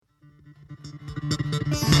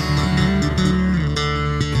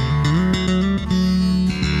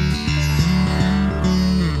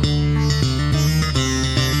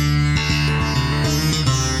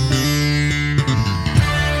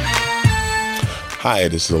Hi,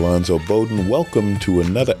 this is Alonzo Bowden. Welcome to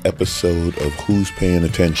another episode of Who's Paying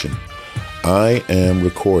Attention. I am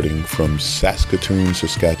recording from Saskatoon,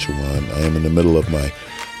 Saskatchewan. I am in the middle of my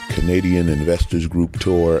Canadian Investors Group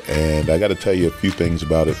tour, and I got to tell you a few things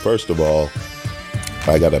about it. First of all,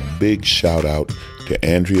 I got a big shout out to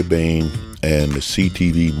Andrea Bain and the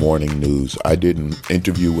CTV Morning News. I did an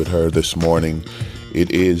interview with her this morning.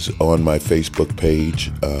 It is on my Facebook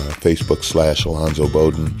page, Facebook.com/Alonzo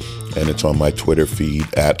Bowden, and it's on my Twitter feed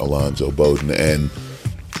 @Alonzo Bowden. And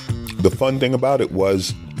the fun thing about it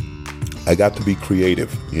was I got to be creative,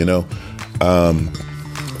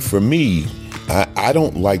 For me, I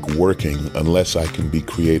don't like working unless I can be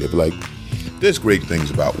creative. Like, there's great things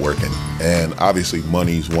about working, and obviously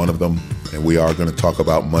money's one of them, and we are going to talk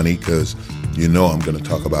about money because I'm going to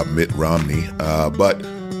talk about Mitt Romney, but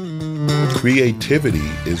creativity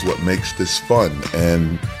is what makes this fun.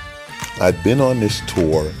 And I've been on this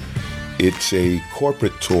tour. It's a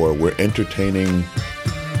corporate tour. We're entertaining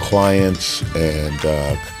clients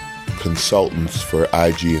and consultants for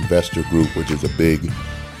IG Investor Group, which is a big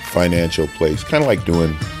financial place, kind of like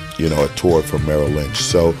doing, a tour for Merrill Lynch.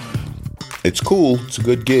 So it's cool. It's a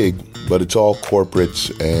good gig, but it's all corporates,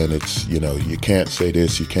 and it's, you can't say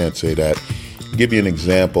this, you can't say that. I'll give you an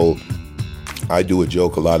example. I do a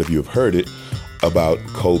joke, a lot of you have heard it, about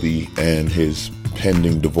Kobe and his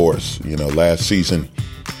pending divorce. Last season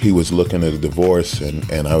he was looking at a divorce,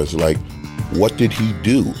 and I was like, what did he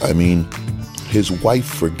do? I mean, his wife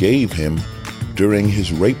forgave him during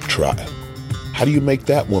his rape trial. How do you make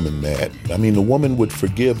that woman mad? I mean, the woman would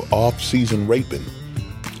forgive off-season raping.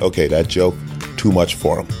 Okay, that joke, too much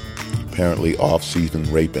for him. Apparently off-season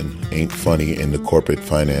raping ain't funny in the corporate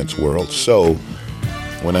finance world. So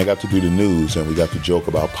when I got to do the news and we got to joke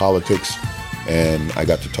about politics and I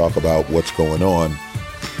got to talk about what's going on,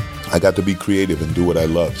 I got to be creative and do what I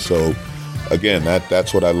love. So again,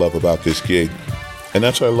 that's what I love about this gig. And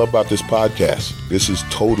that's what I love about this podcast. This is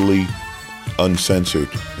totally uncensored,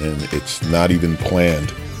 and it's not even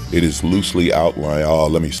planned. It is loosely outlined. Oh,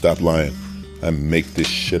 let me stop lying. I make this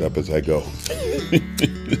shit up as I go.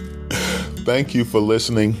 Thank you for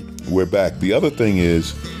listening. We're back. The other thing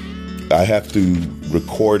is, I have to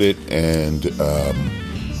record it and,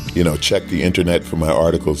 check the internet for my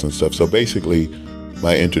articles and stuff. So basically,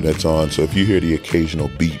 my internet's on. So if you hear the occasional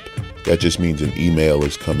beep, that just means an email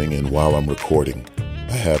is coming in while I'm recording.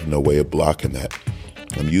 I have no way of blocking that.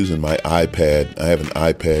 I'm using my iPad. I have an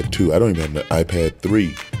iPad 2. I don't even have an iPad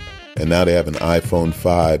 3. And now they have an iPhone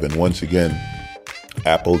 5. And once again,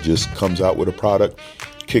 Apple just comes out with a product,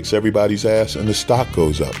 kicks everybody's ass, and the stock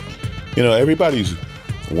goes up. Everybody's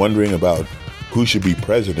wondering about who should be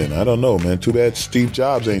president. I don't know, man. Too bad Steve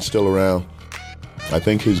Jobs ain't still around. I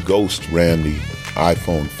think his ghost ran the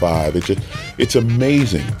iPhone 5. It's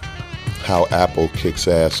amazing how Apple kicks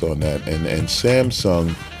ass on that. And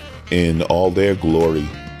Samsung, in all their glory,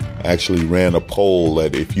 actually ran a poll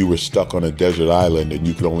that if you were stuck on a desert island and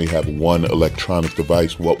you could only have one electronic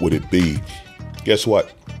device, what would it be? Guess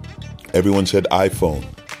what? Everyone said iPhone.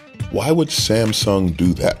 Why would Samsung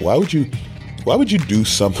do that? Why would you do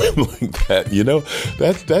something like that?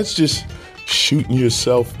 That's just shooting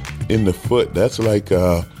yourself in the foot. That's like,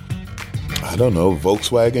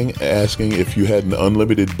 Volkswagen asking if you had an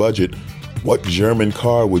unlimited budget, what German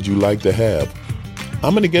car would you like to have?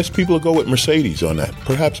 I'm going to guess people will go with Mercedes on that.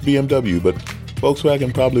 Perhaps BMW, but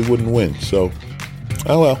Volkswagen probably wouldn't win. So,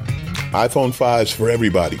 oh well. iPhone 5s for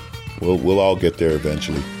everybody. We'll all get there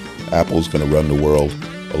eventually. Apple's going to run the world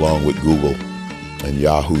along with Google. And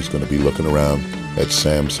Yahoo's going to be looking around at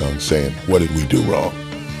Samsung saying, what did we do wrong?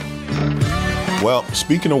 Well,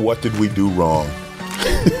 speaking of what did we do wrong,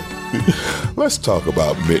 let's talk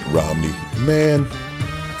about Mitt Romney. Man,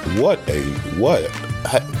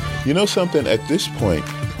 something, at this point,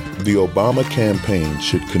 the Obama campaign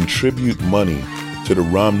should contribute money to the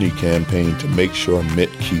Romney campaign to make sure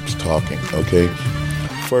Mitt keeps talking, okay?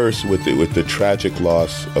 First, with the tragic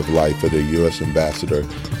loss of life of the U.S. ambassador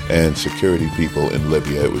and security people in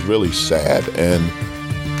Libya. It was really sad, and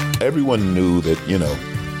everyone knew that,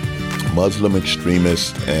 Muslim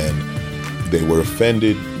extremists, and they were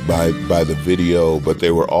offended by the video, but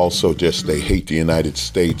they were also they hate the United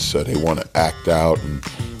States, so they want to act out,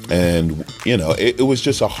 and it was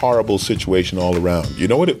just a horrible situation all around. You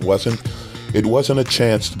know what it wasn't? It wasn't a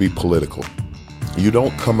chance to be political. You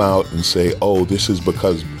don't come out and say, oh, this is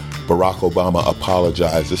because Barack Obama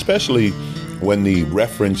apologized, especially when the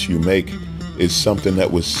reference you make is something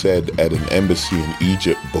that was said at an embassy in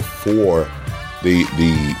Egypt before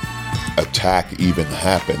the attack even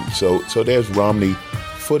happened. So there's Romney,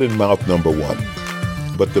 foot in mouth number one.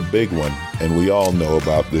 But the big one, and we all know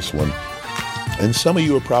about this one, And some of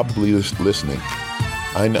you are probably listening.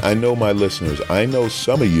 I know my listeners. I know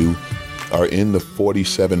some of you are in the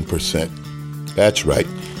 47%. That's right.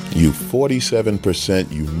 You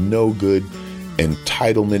 47%, you no good,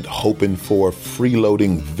 entitlement, hoping for,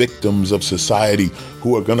 freeloading victims of society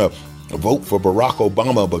who are going to vote for Barack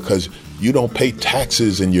Obama because you don't pay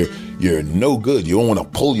taxes and you're no good. You don't want to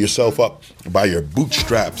pull yourself up by your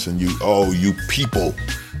bootstraps and you people.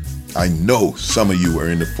 I know some of you are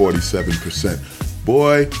in the 47%.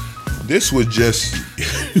 Boy, this was just,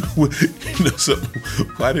 something.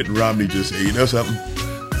 Why didn't Romney just say, something?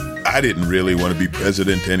 I didn't really want to be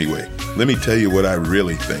president anyway. Let me tell you what I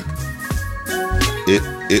really think.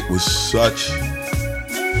 It was such,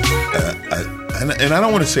 and I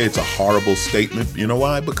don't want to say it's a horrible statement. You know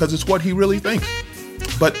why? Because it's what he really thinks.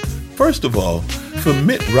 But first of all, for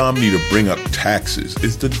Mitt Romney to bring up taxes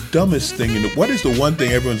is the dumbest thing. What is the one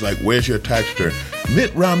thing everyone's like, where's your tax return?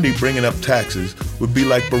 Mitt Romney bringing up taxes would be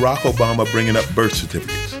like Barack Obama bringing up birth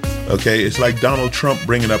certificates. Okay? It's like Donald Trump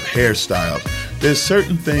bringing up hairstyles. There's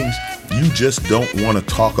certain things you just don't want to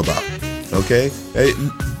talk about. Okay?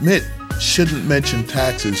 Mitt shouldn't mention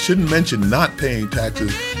taxes, shouldn't mention not paying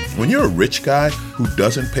taxes. When you're a rich guy who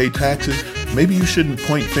doesn't pay taxes, maybe you shouldn't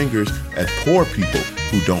point fingers at poor people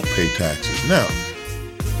who don't pay taxes. Now,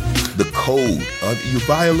 the code, you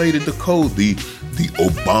violated the code. The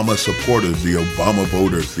Obama supporters, the Obama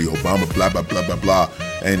voters, the Obama blah, blah, blah, blah, blah.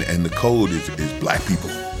 And the code is black people.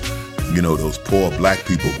 Those poor black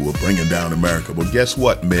people who are bringing down America. Well, guess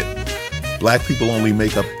what, Mitt? Black people only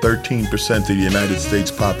make up 13% of the United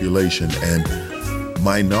States population, and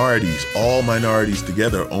minorities, all minorities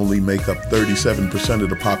together, only make up 37% of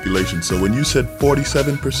the population. So when you said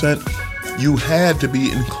 47%, you had to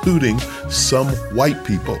be including some white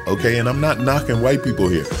people, okay? And I'm not knocking white people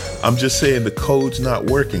here. I'm just saying the code's not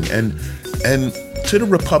working. And to the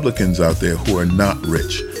Republicans out there who are not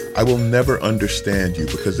rich, I will never understand you,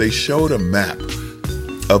 because they showed a map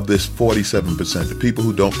of this 47%, the people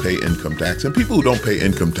who don't pay income tax. And people who don't pay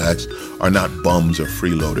income tax are not bums or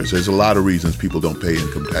freeloaders. There's a lot of reasons people don't pay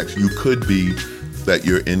income tax. You could be that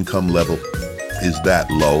your income level is that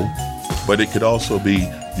low, but it could also be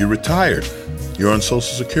you're retired, you're on Social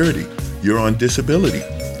Security, you're on disability.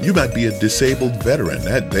 You might be a disabled veteran.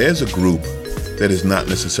 There's a group that is not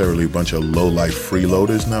necessarily a bunch of low-life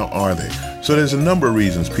freeloaders, now are they? So there's a number of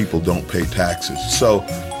reasons people don't pay taxes. So,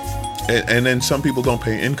 and then some people don't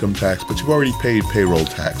pay income tax, but you've already paid payroll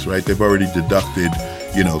tax, right? They've already deducted,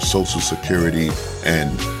 Social Security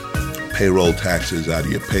and payroll taxes out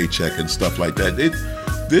of your paycheck and stuff like that.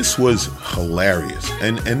 This was hilarious.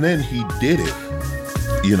 And then he did it,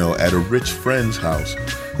 at a rich friend's house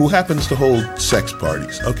who happens to hold sex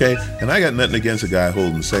parties, okay? And I got nothing against a guy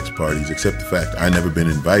holding sex parties, except the fact I never been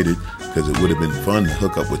invited, because it would have been fun to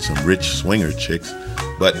hook up with some rich swinger chicks.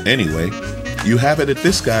 But anyway, you have it at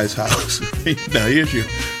this guy's house. Now here's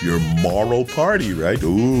your moral party, right?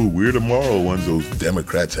 Ooh, we're the moral ones. Those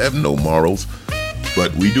Democrats have no morals.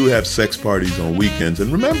 But we do have sex parties on weekends.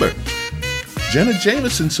 And remember, Jenna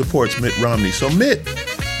Jameson supports Mitt Romney. So Mitt,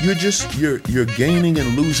 you're gaining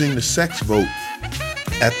and losing the sex vote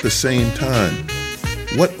at the same time.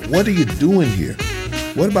 What are you doing here?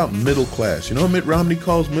 What about middle class? You know what Mitt Romney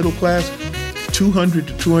calls middle class? 200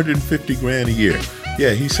 to 250 grand a year.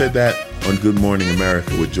 Yeah, he said that on Good Morning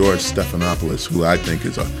America with George Stephanopoulos, who I think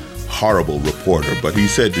is a horrible reporter. But he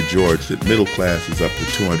said to George that middle class is up to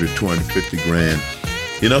 200, 250 grand.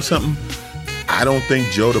 You know something? I don't think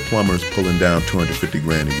Joe the plumber is pulling down 250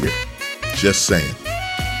 grand a year. Just saying.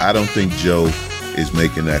 I don't think Joe is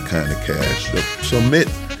making that kind of cash. So Mitt,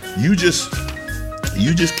 you just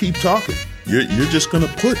keep talking. You're just going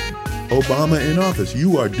to put Obama in office.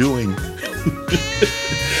 You are doing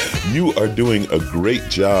a great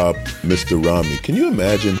job, Mr. Romney. Can you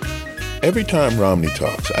imagine every time Romney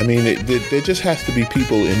talks? I mean, there just has to be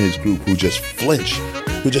people in his group who just flinch,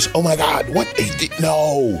 who just, oh my God, what?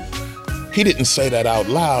 No, he didn't say that out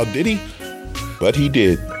loud, did he? But he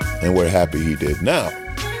did, and we're happy he did. Now,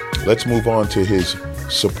 let's move on to his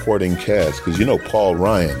supporting cast, because Paul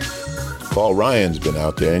Ryan's been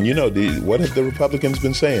out there, and what have the Republicans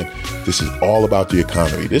been saying? This is all about the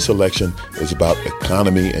economy. This election is about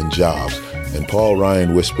economy and jobs. And Paul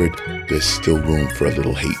Ryan whispered, there's still room for a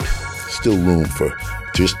little hate. Still room for,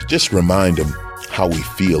 just remind them how we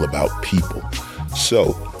feel about people.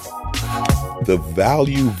 So, the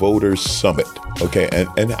Value Voters Summit, okay,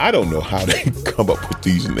 and I don't know how they come up with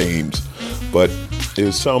these names, but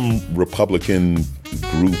there's some Republican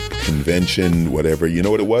group, convention, whatever. You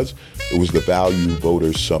know what it was? It was the Value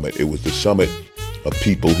Voters Summit. It was the summit of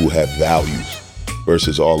people who have values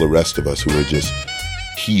versus all the rest of us who are just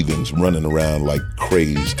heathens running around like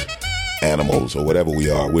crazed animals or whatever we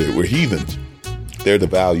are. We're heathens. They're the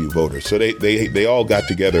value voters. So they all got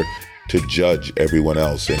together to judge everyone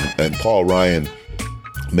else. And Paul Ryan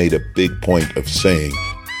made a big point of saying,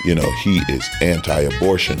 you know, he is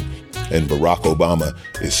anti-abortion and Barack Obama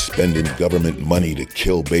is spending government money to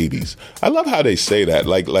kill babies. I love how they say that,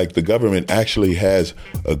 like the government actually has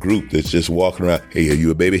a group that's just walking around. Hey, are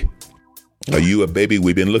you a baby? Are you a baby?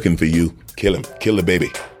 We've been looking for you. Kill him. Kill the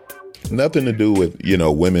baby. Nothing to do with, you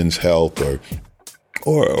know, women's health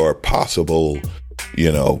or possible,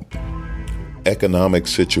 you know, economic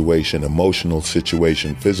situation, emotional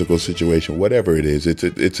situation, physical situation, whatever it is.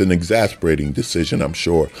 It's an exasperating decision, I'm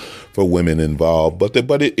sure, for women involved,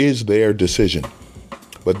 but it is their decision.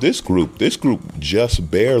 But this group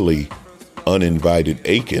just barely uninvited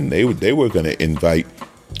Aiken. They were going to invite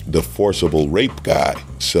the forcible rape guy.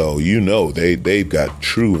 So, you know, they've got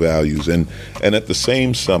true values. And at the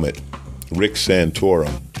same summit, Rick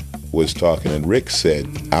Santorum was talking, and Rick said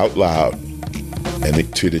out loud,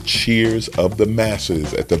 and to the cheers of the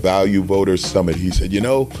masses at the Value Voters Summit, he said, you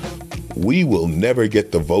know, we will never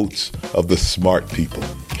get the votes of the smart people.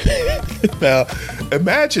 Now,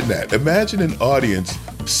 imagine that. Imagine an audience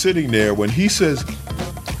sitting there when he says,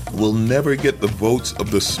 we'll never get the votes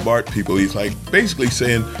of the smart people. He's like basically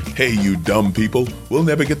saying, hey, you dumb people, we'll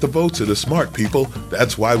never get the votes of the smart people.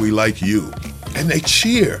 That's why we like you. And they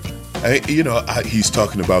cheer. He's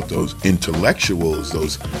talking about those intellectuals,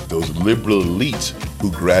 those liberal elites who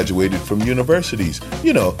graduated from universities,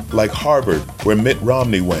 you know, like Harvard, where Mitt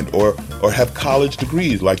Romney went, or have college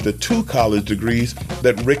degrees, like the 2 college degrees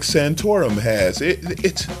that Rick Santorum has.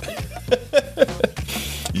 It's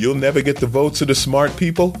You'll never get the votes of the smart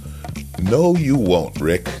people? No, you won't,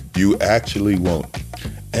 Rick. You actually won't.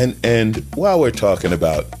 And while we're talking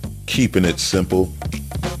about keeping it simple,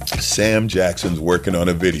 Sam Jackson's working on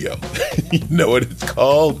a video. You know what it's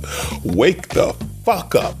called? Wake the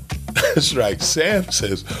fuck up. That's right. Sam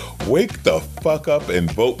says, wake the fuck up and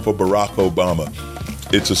vote for Barack Obama.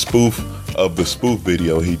 It's a spoof of the spoof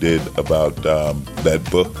video he did about that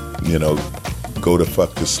book, you know, Go to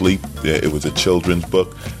Fuck to Sleep. It was a children's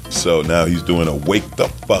book. So now he's doing a wake the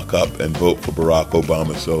fuck up and vote for Barack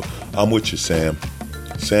Obama. So I'm with you, Sam.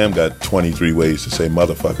 Sam got 23 ways to say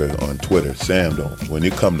motherfucker on Twitter. Sam don't. When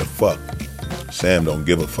you come to fuck, Sam don't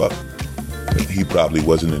give a fuck. He probably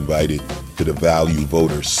wasn't invited to the Value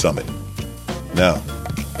Voters Summit. Now,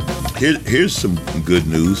 here's some good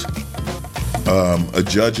news. A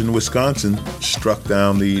judge in Wisconsin struck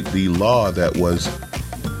down the law that was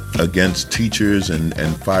against teachers and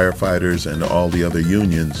firefighters and all the other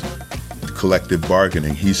unions, collective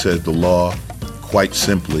bargaining. He said the law, quite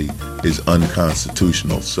simply, is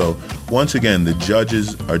unconstitutional. So once again, the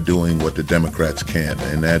judges are doing what the Democrats can't,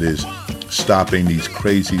 and that is stopping these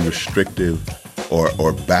crazy restrictive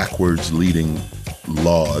or backwards leading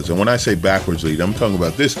laws. And when I say backwards lead, I'm talking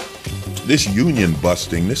about this union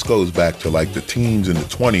busting. This goes back to like the teens and the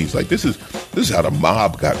 20s. Like this is how the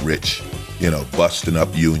mob got rich, you know, busting up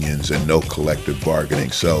unions and no collective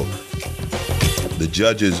bargaining. So the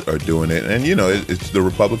judges are doing it. And, you know, it's the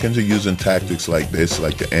Republicans are using tactics like this,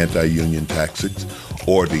 like the anti-union tactics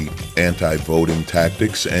or the anti-voting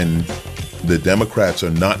tactics. And the Democrats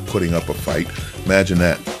are not putting up a fight. Imagine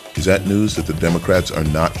that. Is that news that the Democrats are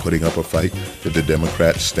not putting up a fight? That the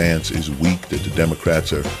Democrat stance is weak? That the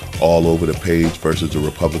Democrats are all over the page versus the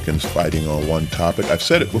Republicans fighting on one topic? I've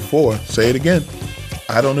said it before. Say it again.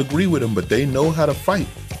 I don't agree with them, but they know how to fight.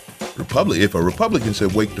 If a Republican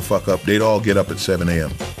said wake the fuck up, they'd all get up at 7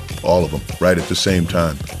 a.m. All of them, right at the same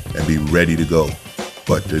time, and be ready to go.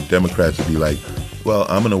 But the Democrats would be like, well,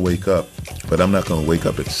 I'm going to wake up, but I'm not going to wake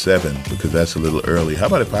up at 7 because that's a little early. How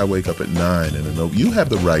about if I wake up at 9? And you have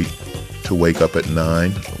the right to wake up at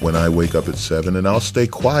 9 when I wake up at 7, and I'll stay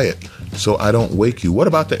quiet so I don't wake you. What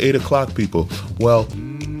about the 8 o'clock people? Well,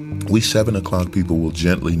 we 7 o'clock people will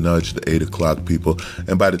gently nudge the 8 o'clock people.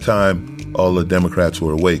 And by the time all the Democrats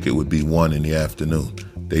were awake, it would be 1 in the afternoon.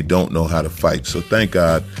 They don't know how to fight. So thank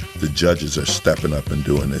God the judges are stepping up and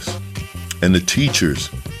doing this. And the teachers,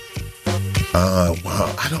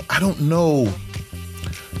 I don't know.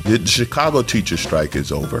 The Chicago teacher strike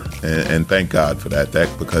is over. And thank God for that,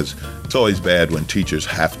 because it's always bad when teachers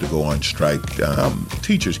have to go on strike.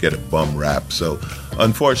 Teachers get a bum rap. So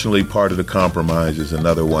unfortunately, part of the compromise is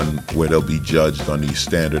another one where they'll be judged on these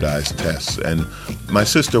standardized tests. And my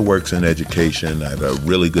sister works in education. I have a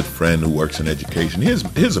really good friend who works in education.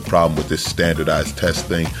 Here's a problem with this standardized test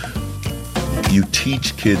thing. You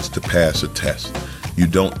teach kids to pass a test. You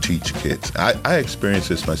don't teach kids. I experienced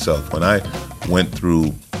this myself when I went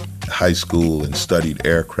through high school and studied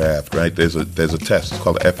aircraft, right? There's a test. It's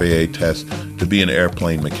called the FAA test to be an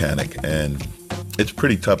airplane mechanic, and it's a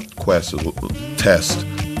pretty tough test.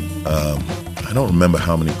 I don't remember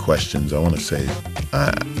how many questions. I want to say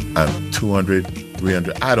 200,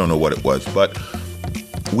 300. I don't know what it was, but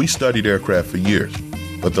we studied aircraft for years.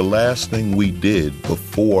 But the last thing we did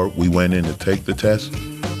before we went in to take the test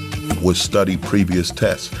was study previous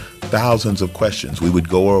tests. Thousands of questions. We would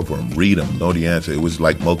go over them, read them, know the answer. It was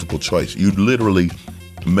like multiple choice. You'd literally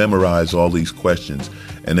memorize all these questions.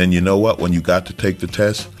 And then you know what? When you got to take the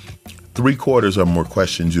test, 3/4 of them were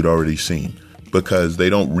questions you'd already seen, because they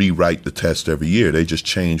don't rewrite the test every year. They just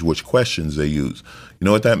change which questions they use. You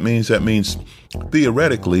know what that means? That means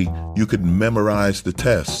theoretically you could memorize the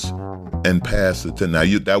tests and pass the test. Now,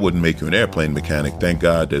 that wouldn't make you an airplane mechanic. Thank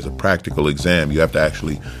God there's a practical exam. You have to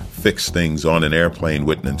actually fix things on an airplane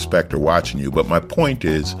with an inspector watching you. But my point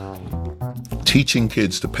is, teaching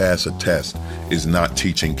kids to pass a test is not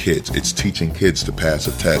teaching kids. It's teaching kids to pass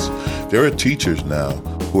a test. There are teachers now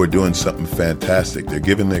who are doing something fantastic. They're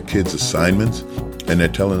giving their kids assignments, and they're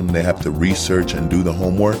telling them they have to research and do the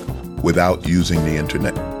homework without using the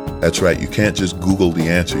internet. That's right. You can't just Google the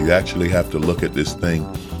answer. You actually have to look at this thing.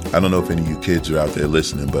 I don't know if any of you kids are out there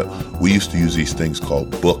listening, but we used to use these things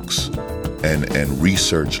called books and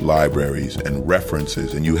research libraries and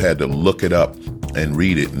references, and you had to look it up and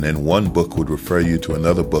read it, and then one book would refer you to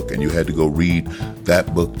another book, and you had to go read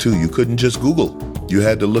that book too. You couldn't just Google. You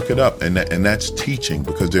had to look it up, and that's teaching,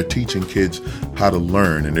 because they're teaching kids how to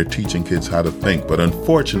learn, and they're teaching kids how to think. But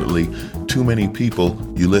unfortunately, too many people,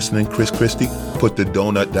 you listening, Chris Christie? Put the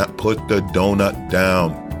donut down. Put the donut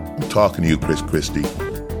down. I'm talking to you, Chris Christie.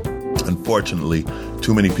 Unfortunately,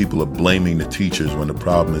 too many people are blaming the teachers when the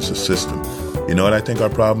problem is the system. You know what I think our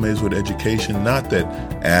problem is with education? Not that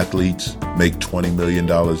athletes make $20 million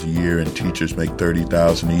a year and teachers make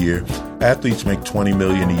 $30,000 a year. Athletes make $20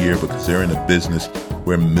 million a year because they're in a business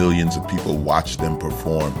where millions of people watch them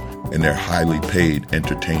perform, and they're highly paid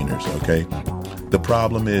entertainers, okay? The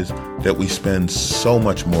problem is that we spend so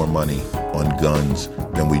much more money on guns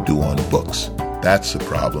than we do on books. That's the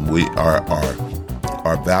problem.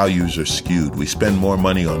 Our values are skewed. We spend more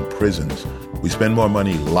money on prisons. We spend more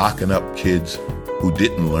money locking up kids who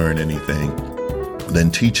didn't learn anything than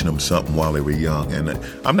teaching them something while they were young. And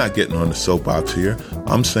I'm not getting on the soapbox here.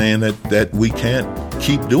 I'm saying that we can't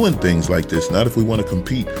keep doing things like this, not if we want to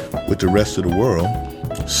compete with the rest of the world.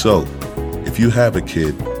 So if you have a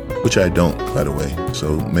kid, which I don't, by the way,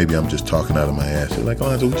 so maybe I'm just talking out of my ass. They're like,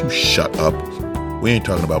 Alonzo, would you shut up? We ain't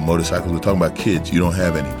talking about motorcycles. We're talking about kids. You don't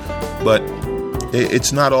have any. But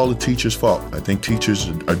it's not all the teachers' fault. I think teachers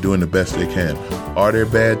are doing the best they can. Are there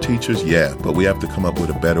bad teachers? Yeah, but we have to come up with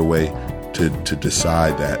a better way to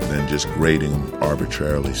decide that than just grading them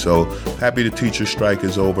arbitrarily. So happy the teacher strike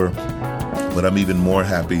is over, but I'm even more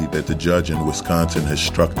happy that the judge in Wisconsin has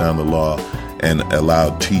struck down the law and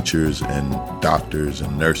allowed teachers and doctors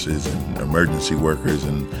and nurses and emergency workers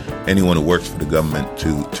and anyone who works for the government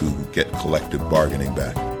to get collective bargaining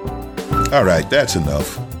back. All right, that's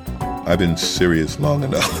enough. I've been serious long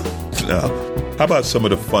enough. Now, how about some of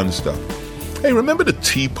the fun stuff? Hey, remember the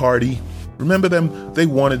Tea Party? Remember them? They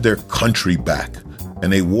wanted their country back,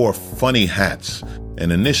 and they wore funny hats.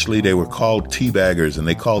 And initially they were called teabaggers, and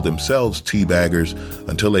they called themselves teabaggers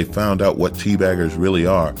until they found out what teabaggers really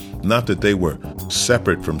are. Not that they were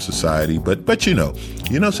separate from society, but you know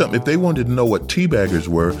something, if they wanted to know what teabaggers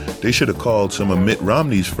were, they should have called some of Mitt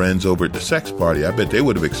Romney's friends over at the sex party. I bet they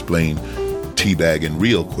would have explained teabagging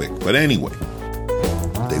real quick. But anyway,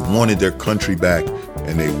 they wanted their country back,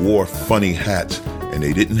 and they wore funny hats, and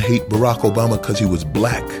they didn't hate Barack Obama because he was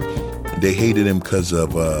black. They hated him because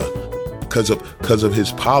of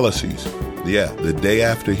his policies. Yeah, the day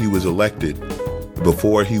after he was elected,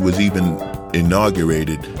 before he was even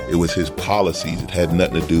inaugurated, it was his policies. It had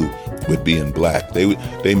nothing to do with being black.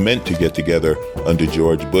 They meant to get together under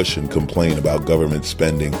George Bush and complain about government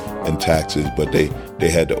spending and taxes, but they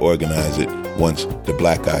had to organize it once the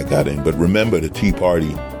black guy got in. But remember, the Tea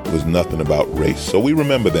Party was nothing about race. So we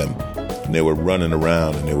remember them. And they were running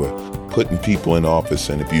around, and they were putting people in office,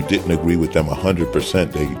 and if you didn't agree with them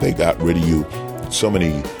 100%, they got rid of you. So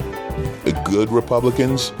many good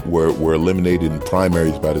Republicans were eliminated in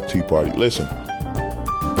primaries by the Tea Party. Listen,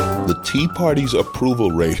 the Tea Party's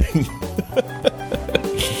approval rating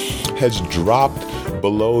has dropped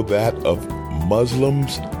below that of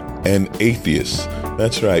Muslims and atheists.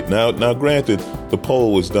 That's right. Now, granted, the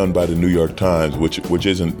poll was done by the New York Times, which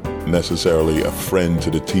isn't necessarily a friend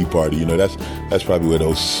to the Tea Party. You know, that's probably where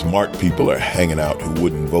those smart people are hanging out who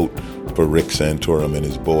wouldn't vote for Rick Santorum and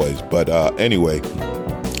his boys. But anyway,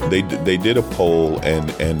 They did a poll, and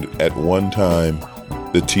at one time,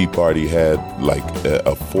 the Tea Party had like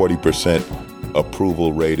a 40%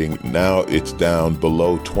 approval rating. Now it's down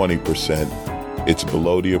below 20%. It's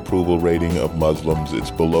below the approval rating of Muslims.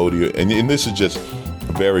 It's below and this is just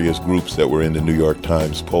various groups that were in the New York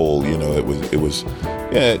Times poll. You know, it was,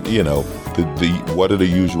 you know, what are the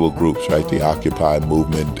usual groups, right? The Occupy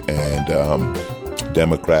movement and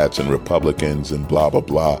Democrats and Republicans and blah, blah,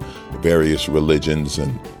 blah, various religions.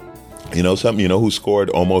 And, you know, something, you know, who scored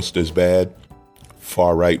almost as bad?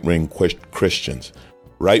 Far right-wing Christians.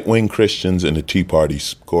 Right-wing Christians and the Tea Party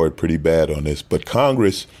scored pretty bad on this. But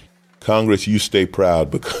Congress, you stay proud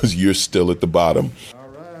because you're still at the bottom.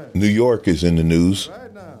 Right. New York is in the news. Right.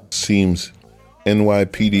 Seems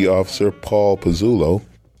NYPD officer Paul Pizzullo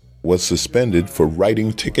was suspended for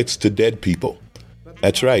writing tickets to dead people.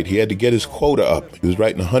 That's right. He had to get his quota up. He was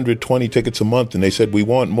writing 120 tickets a month, and they said, we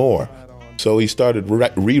want more. So he started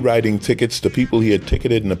rewriting tickets to people he had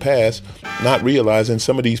ticketed in the past, not realizing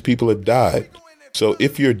some of these people had died. So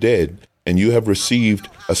if you're dead and you have received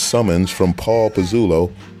a summons from Paul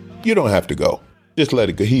Pizzullo, you don't have to go. Just let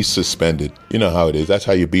it go. He's suspended. You know how it is. That's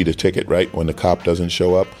how you beat a ticket, right? When the cop doesn't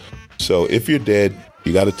show up. So if you're dead,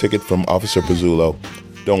 you got a ticket from Officer Pizzullo,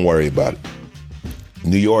 don't worry about it.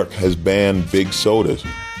 New York has banned big sodas.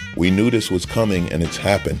 We knew this was coming, and it's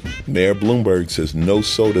happened. Mayor Bloomberg says no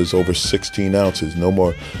sodas over 16 ounces, no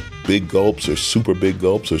more big gulps or super big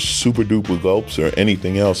gulps or super duper gulps or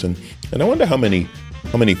anything else. And I wonder how many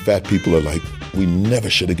fat people are like, we never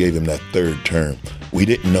should have gave him that third term. We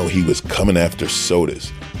didn't know he was coming after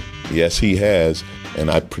sodas. Yes, he has, and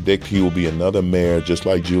I predict he will be another mayor just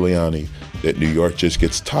like Giuliani that New York just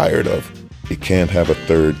gets tired of. He can't have a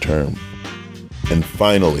third term. And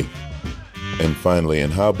finally,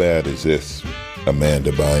 and how bad is this?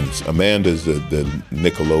 Amanda Bynes. Amanda's the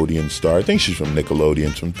Nickelodeon star. I think she's from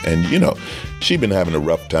Nickelodeon. And, you know, she's been having a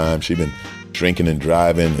rough time. She's been drinking and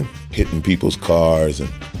driving and hitting people's cars and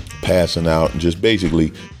passing out and just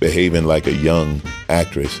basically behaving like a young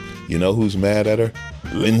actress. You know who's mad at her?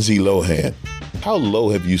 Lindsey Lohan. How low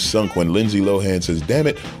have you sunk when Lindsey Lohan says, damn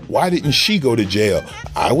it, why didn't she go to jail?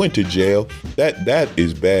 I went to jail. That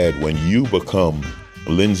is bad when you become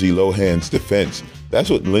Lindsey Lohan's defense. That's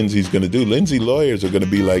what Lindsey's going to do. Lindsey lawyers are going to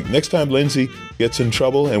be like, next time Lindsey gets in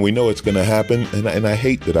trouble, and we know it's going to happen, and I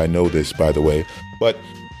hate that I know this, by the way, but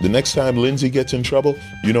the next time Lindsey gets in trouble,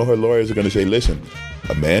 you know her lawyers are going to say, listen,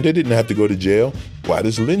 Amanda didn't have to go to jail. Why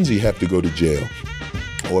does Lindsey have to go to jail?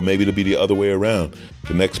 Or maybe it'll be the other way around.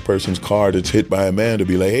 The next person's car that's hit by Amanda will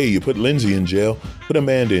be like, hey, you put Lindsey in jail, put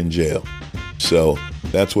Amanda in jail. So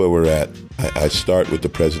that's where we're at. I start with the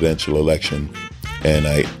presidential election, and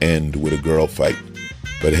I end with a girl fight.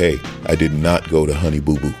 But hey, I did not go to Honey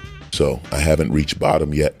Boo Boo, so I haven't reached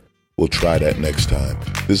bottom yet. We'll try that next time.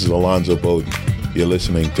 This is Alonzo Bowden. You're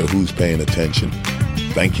listening to Who's Paying Attention.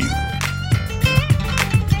 Thank you.